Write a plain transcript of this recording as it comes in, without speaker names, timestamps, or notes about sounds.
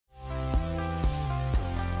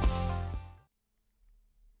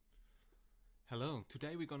Hello,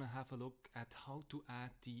 today we're going to have a look at how to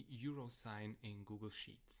add the euro sign in Google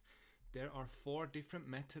Sheets. There are 4 different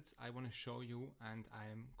methods I want to show you, and I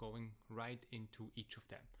am going right into each of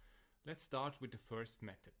them. Let's start with the first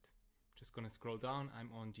method. Just going to scroll down. I'm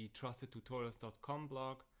on the trustedtutorials.com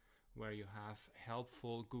blog where you have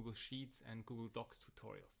helpful Google Sheets and Google Docs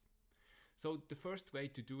tutorials. So the first way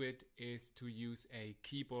to do it is to use a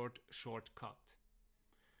keyboard shortcut.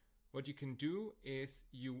 What you can do is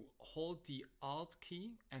you hold the Alt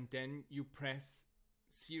key and then you press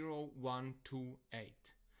 0, 1, 2, 8.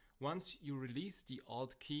 Once you release the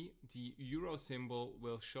Alt key, the euro symbol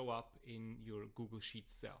will show up in your Google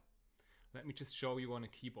Sheets cell. Let me just show you on a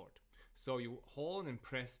keyboard. So you hold and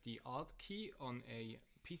press the Alt key on a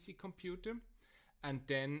PC computer, and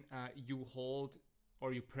then you hold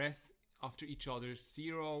or you press after each other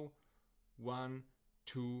 0, 1,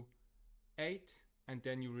 2, 8. And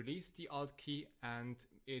then you release the Alt key and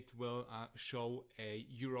it will show a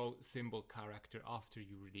euro symbol character after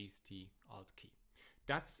you release the Alt key.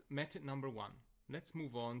 That's method number 1. Let's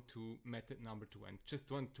move on to method number 2, and just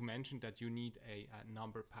want to mention that you need a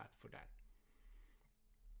number pad for that.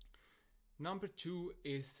 Number 2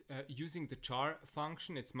 is using the Char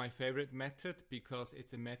function. It's my favorite method because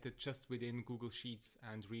it's a method just within Google Sheets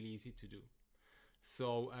and really easy to do.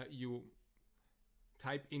 So you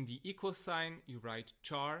type in the equal sign, you write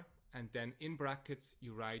char, and then in brackets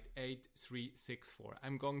you write 8364.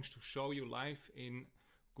 I'm going to show you live in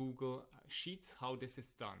Google Sheets how this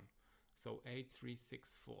is done. So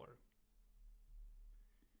 8364.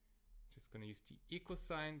 Just going to use the equal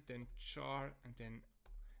sign, then char, and then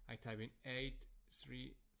I type in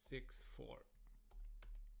 8364.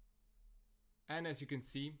 And as you can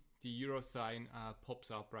see, the euro sign pops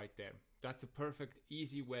up right there. That's a perfect,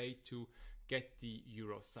 easy way to get the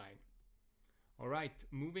euro sign. All right,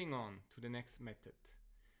 moving on to the next method.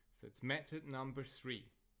 So it's method number 3.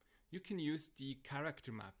 You can use the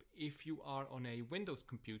character map. If you are on a Windows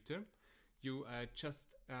computer, you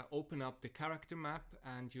just open up the character map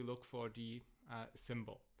and you look for the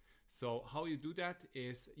symbol. So how you do that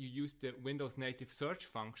is you use the Windows native search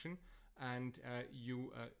function and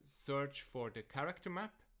you search for the character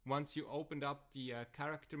map. Once you opened up the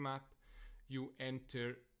character map, you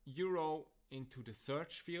enter euro into the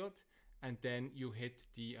search field, and then you hit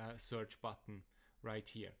the search button right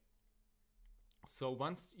here. So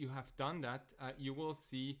once you have done that, you will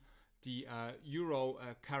see the euro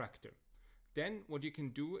character. Then what you can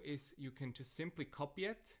do is you can just simply copy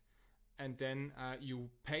it, and then you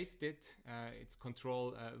paste it. It's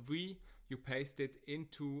Control V. You paste it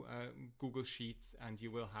into Google Sheets, and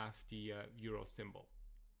you will have the euro symbol.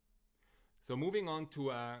 So moving on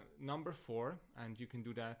to number 4, and you can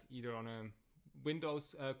do that either on a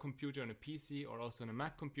Windows computer, on a PC, or also on a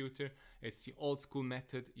Mac computer. It's the old school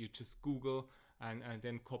method. You just Google and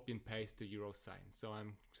then copy and paste the euro sign. So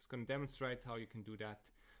I'm just going to demonstrate how you can do that.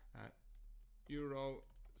 Euro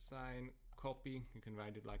sign copy, you can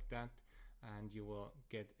write it like that, and you will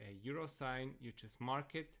get a euro sign. You just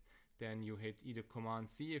mark it, then you hit either Command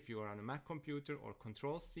C if you are on a Mac computer, or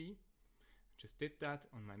Control C. Just did that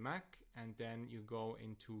on my Mac, and then you go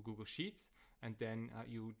into Google Sheets, and then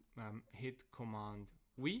you hit Command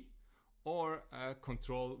V or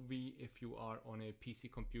Control V if you are on a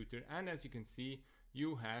PC computer, and as you can see,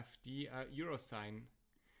 you have the euro sign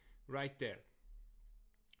right there.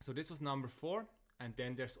 So this was number 4, and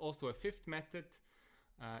then there's also a 5th method.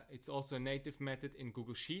 It's also a native method in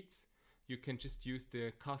Google Sheets. You can just use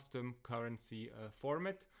the custom currency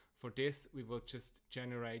format. For this, we will just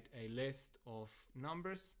generate a list of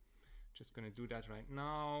numbers. Just going to do that right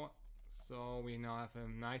now. So we now have a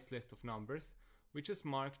nice list of numbers. We just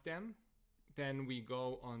mark them. Then we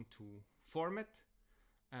go on to format,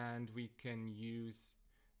 and we can use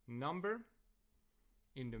number.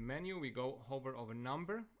 In the menu, we go hover over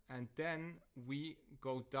number, and then we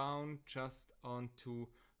go down just onto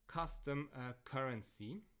custom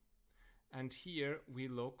currency. And here we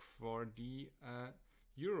look for the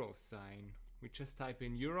euro sign. We just type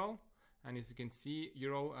in euro, and as you can see,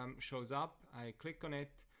 euro shows up. I click on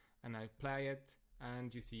it and I play it,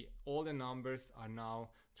 and you see all the numbers are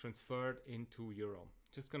now transferred into euro.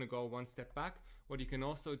 Just going to go one step back. What you can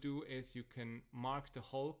also do is you can mark the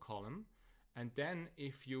whole column, and then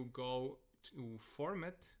if you go to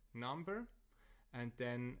format, number, and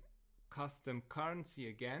then custom currency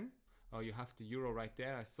again, oh, you have the euro right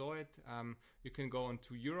there, I saw it. You can go on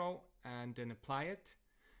to euro and then apply it.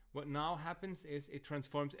 What now happens is it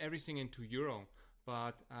transforms everything into euro,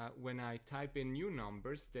 but when I type in new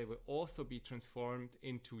numbers, they will also be transformed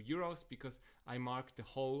into euros because I marked the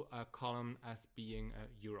whole column as being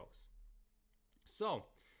euros. So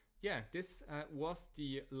yeah, this was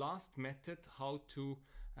the last method how to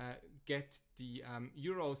get the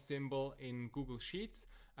euro symbol in Google Sheets.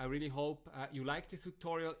 I really hope you like this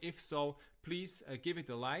tutorial. If so, please give it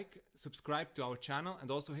a like, subscribe to our channel, and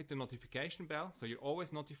also hit the notification bell so you're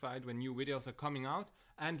always notified when new videos are coming out,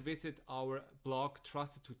 and visit our blog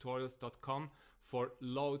trustedtutorials.com for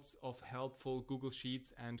loads of helpful Google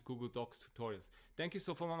Sheets and Google Docs tutorials. Thank you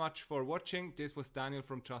so much for watching. This was Daniel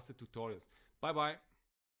from Trusted Tutorials. Bye bye.